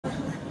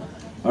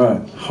All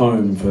right,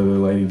 home for the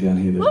lady down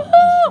here.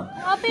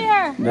 Woohoo! Up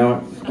here.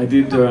 Now I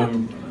did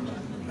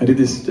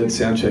this at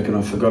sound check and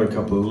I forgot a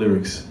couple of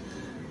lyrics.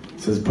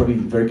 So there's probably a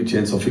very good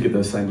chance I'll forget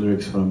those same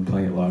lyrics when I'm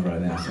playing it live right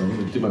now. So I'm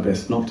going to do my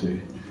best not to,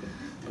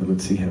 but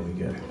let's see how we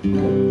go.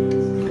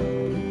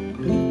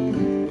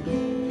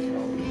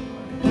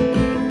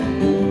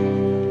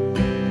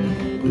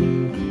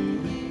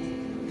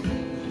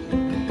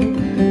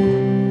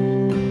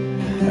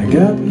 I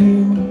got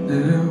you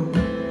now.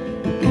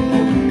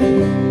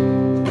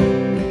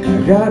 I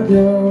got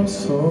your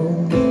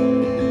soul.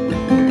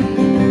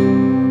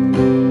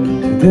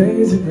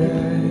 Today's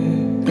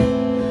bright,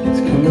 it's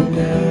coming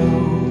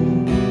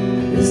down,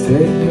 it's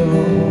taking you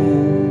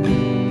home.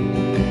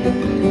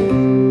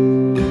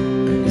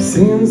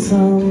 Seen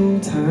some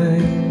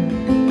time,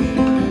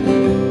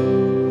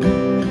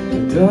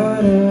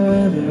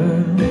 da-da-da.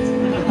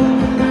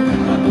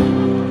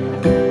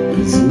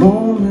 This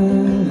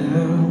moment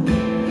now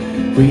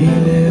we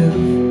live,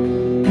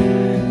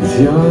 it's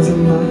yours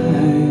and mine.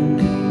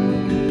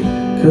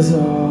 'Cause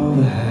all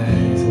the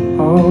highs and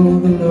all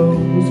the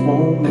lows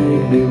won't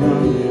make me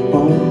run,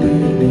 won't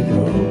make me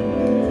go.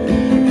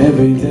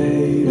 Every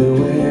day that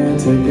we're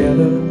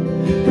together,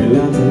 we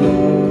learn to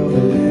love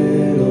a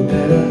little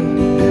better.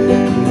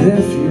 And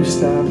if you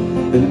stop,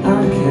 then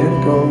I can't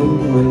go.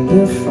 And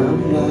if I'm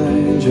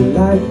blind, your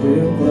light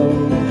will glow.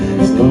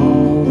 As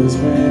long as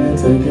we're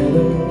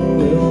together,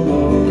 we'll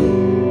know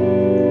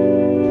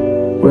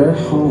we're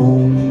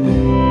home.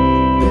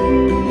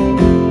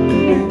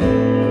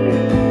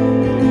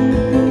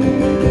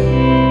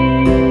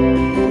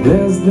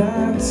 There's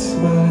that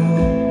smile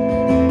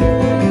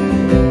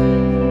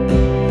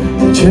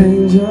to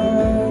change a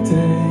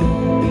day,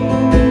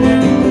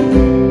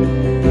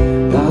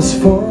 lasts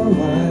for a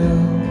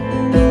while,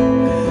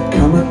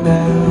 coming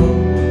now,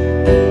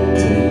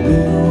 take me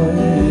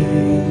away.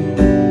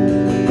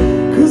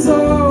 'Cause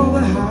all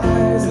the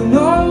highs and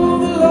all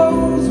the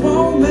lows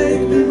won't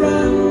make me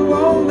run,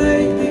 won't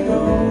make me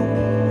go.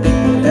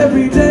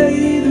 Every day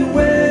that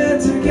we're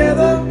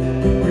together,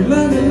 we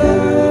learn to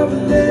love a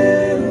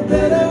little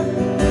better.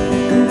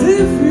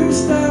 If you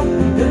stop,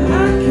 then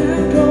I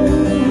can't go.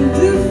 And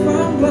if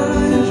I'm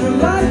blind, your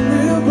light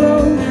will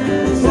glow.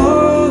 As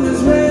long as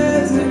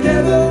we're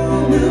together,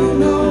 we'll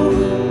know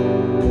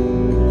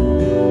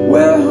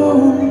we're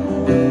home.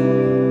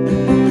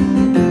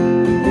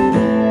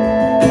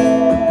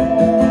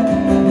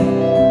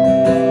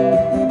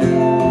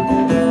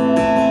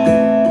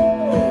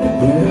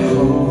 We're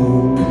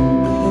home,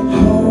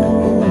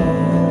 home.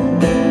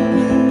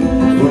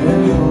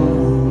 We're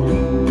home,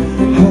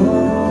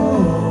 home.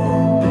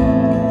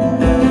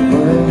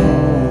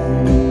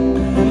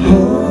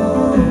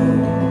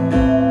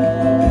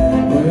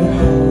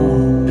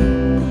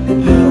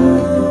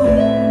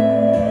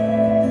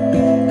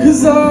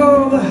 Cause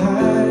all the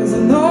highs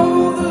and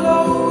all the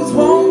lows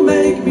won't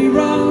make me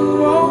run,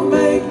 won't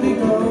make me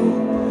go.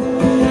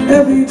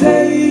 Every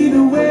day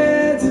that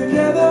we're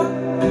together,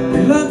 we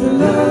learn to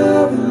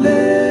love a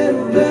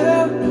little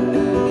better.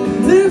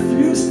 And if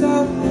you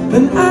stop,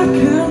 then I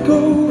can't go.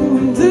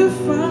 And if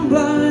I'm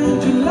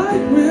blind, your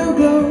light will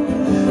glow.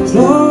 As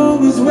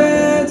long as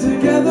we're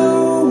together,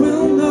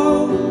 we'll know.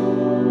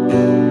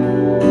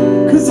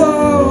 Cause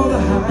all the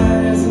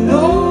highs and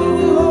all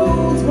the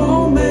lows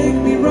won't make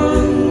me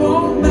run,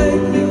 won't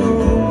make me go.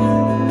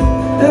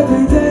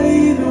 Every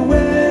day that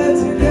we're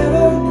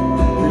together,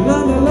 we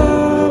learn to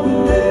love a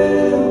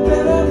little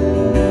better.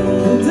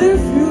 And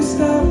if you